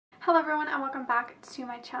Hello everyone and welcome back to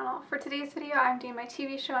my channel. For today's video, I'm doing my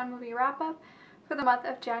TV show and movie wrap-up for the month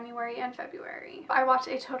of January and February. I watched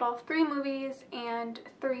a total of 3 movies and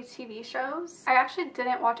 3 TV shows. I actually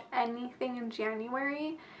didn't watch anything in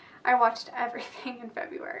January. I watched everything in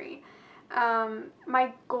February.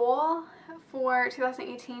 My goal for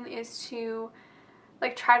 2018 is to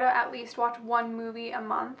try to at least watch 1 movie a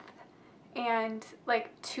month and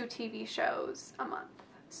 2 TV shows a month.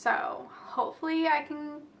 So hopefully I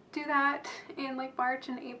can do that in March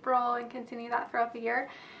and April and continue that throughout the year,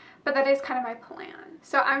 but that is kind of my plan.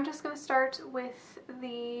 So I'm just gonna start with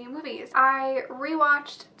the movies. I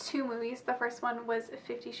rewatched 2 movies. The first one was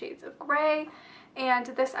 50 Shades of Grey, and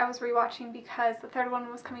this I was rewatching because the third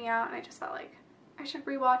one was coming out and I just felt like I should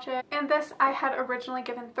rewatch it. And this I had originally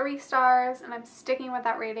given 3 stars and I'm sticking with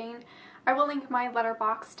that rating. I will link my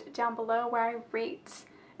Letterboxd down below where I rate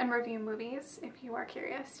and review movies. If you are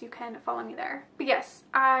curious, you can follow me there. But yes,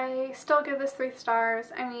 I still give this 3 stars.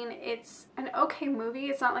 I mean, it's an okay movie.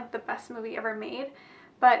 It's not like the best movie ever made,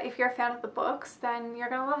 but if you're a fan of the books, then you're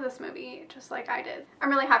gonna love this movie just like I did. I'm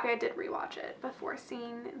really happy I did rewatch it before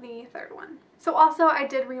seeing the third one. So also I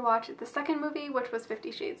did rewatch the second movie, which was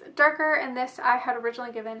 50 Shades Darker, and this I had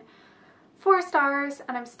originally given 4 stars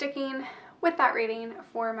and I'm sticking with that rating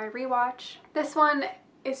for my rewatch. This one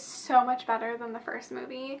is so much better than the first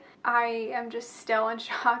movie. I am just still in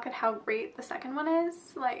shock at how great the second one is.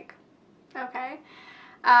 Okay.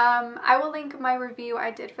 I will link my review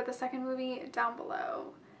I did for the second movie down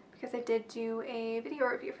below because I did do a video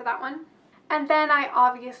review for that one. And then I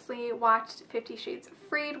obviously watched 50 Shades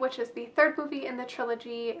Freed, which is the 3rd movie in the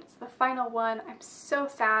trilogy. It's the final one. I'm so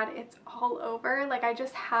sad it's all over. I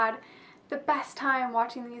just had the best time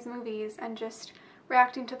watching these movies and just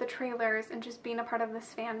reacting to the trailers and just being a part of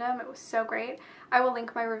this fandom. It was so great. I will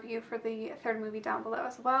link my review for the 3rd movie down below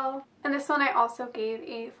as well. And this one I also gave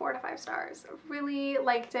a 4 to 5 stars. Really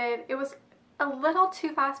liked it. It was a little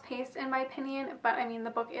too fast paced in my opinion, but I mean the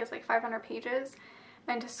book is 500 pages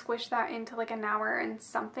and to squish that into an hour and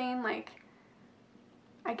something,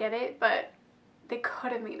 I get it, but they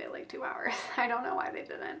could have made it 2 hours. I don't know why they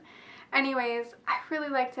didn't. Anyways, I really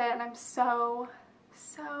liked it and I'm so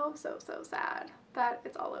sad that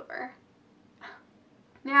it's all over.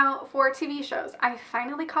 Now for TV shows, I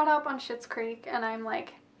finally caught up on Schitt's Creek and I'm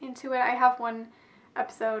into it. I have 1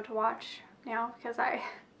 episode to watch now because I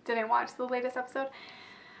didn't watch the latest episode,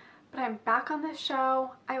 but I'm back on this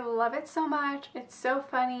show. I love it so much. It's so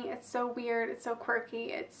funny, it's so weird, it's so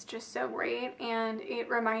quirky, it's just so great, and it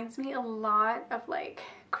reminds me a lot of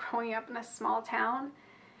growing up in a small town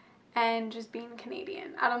and just being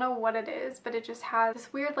Canadian. I don't know what it is, but it just has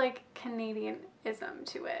this weird Canadianism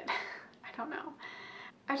to it. I don't know.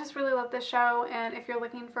 I just really love this show, and if you're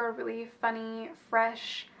looking for a really funny,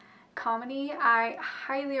 fresh comedy, I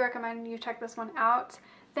highly recommend you check this one out.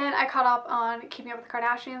 Then I caught up on Keeping Up with the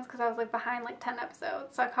Kardashians because I was behind 10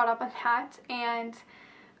 episodes, so I caught up on that, and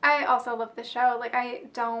I also love the show. I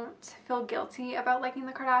don't feel guilty about liking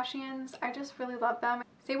the Kardashians. I just really love them.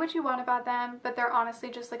 Say what you want about them, but they're honestly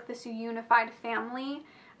just this unified family.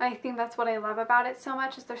 And I think that's what I love about it so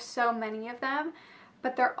much, is there's so many of them,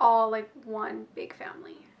 but they're all one big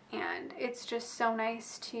family. And it's just so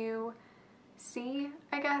nice to see,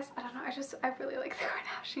 I guess. I don't know, I really like the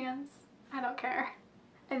Kardashians. I don't care.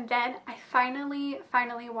 And then I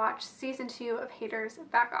finally watched season 2 of Haters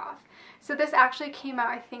Back Off. So this actually came out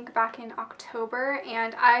I think back in October,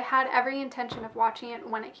 and I had every intention of watching it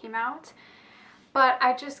when it came out, but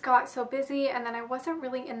I just got so busy and then I wasn't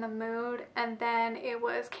really in the mood, and then it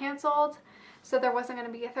was canceled, so there wasn't going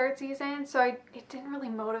to be a 3rd season, so it didn't really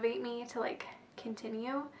motivate me to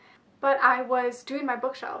continue. But I was doing my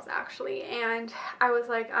bookshelves actually, and I was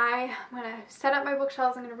I'm gonna set up my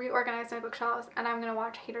bookshelves, I'm gonna reorganize my bookshelves, and I'm gonna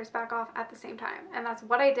watch Haters Back Off at the same time. And that's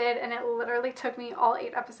what I did, and it literally took me all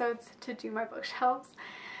 8 episodes to do my bookshelves.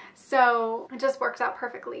 So it just worked out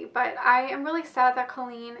perfectly. But I am really sad that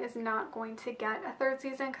Colleen is not going to get a 3rd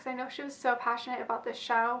season because I know she was so passionate about this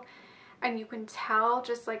show, and you can tell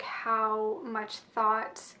just how much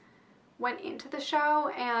thought went into the show,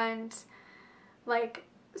 and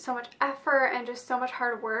so much effort and just so much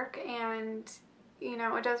hard work, and you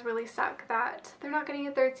know, it does really suck that they're not getting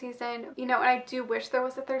a 3rd season. You know, and I do wish there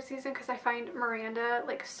was a 3rd season because I find Miranda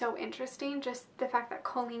so interesting. Just the fact that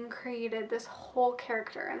Colleen created this whole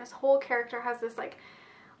character, and this whole character has this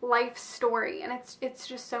life story, and it's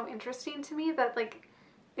just so interesting to me that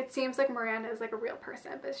it seems like Miranda is a real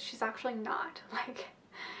person, but she's actually not.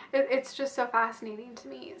 It's just so fascinating to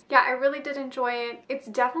me. Yeah, I really did enjoy it. It's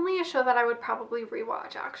definitely a show that I would probably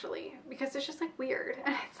rewatch actually, because it's just weird,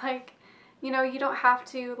 and it's you know, you don't have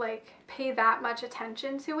to like pay that much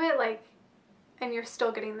attention to it, like, and you're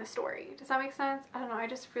still getting the story. Does that make sense? I don't know, I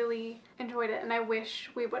just really enjoyed it, and I wish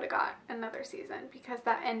we would have got another season, because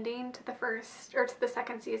that ending to the first, or to the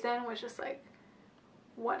second season was just like,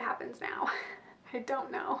 what happens now? I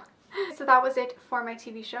don't know. So that was it for my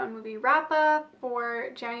TV show and movie wrap up for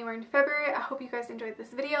January and February. I hope you guys enjoyed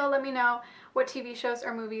this video. Let me know what TV shows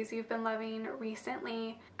or movies you've been loving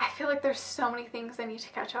recently. I feel like there's so many things I need to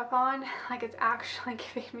catch up on. Like, it's actually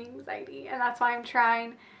giving me anxiety, and that's why I'm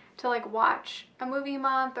trying to like watch a movie a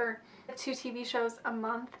month or 2 TV shows a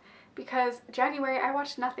month, because January I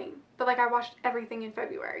watched nothing, but like I watched everything in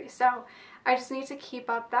February. So I just need to keep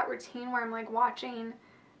up that routine where I'm like watching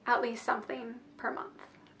at least something per month.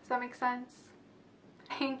 Does that make sense?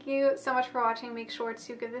 Thank you so much for watching. Make sure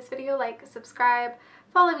to give this video a like, subscribe,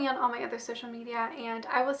 follow me on all my other social media, and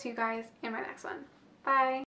I will see you guys in my next one. Bye!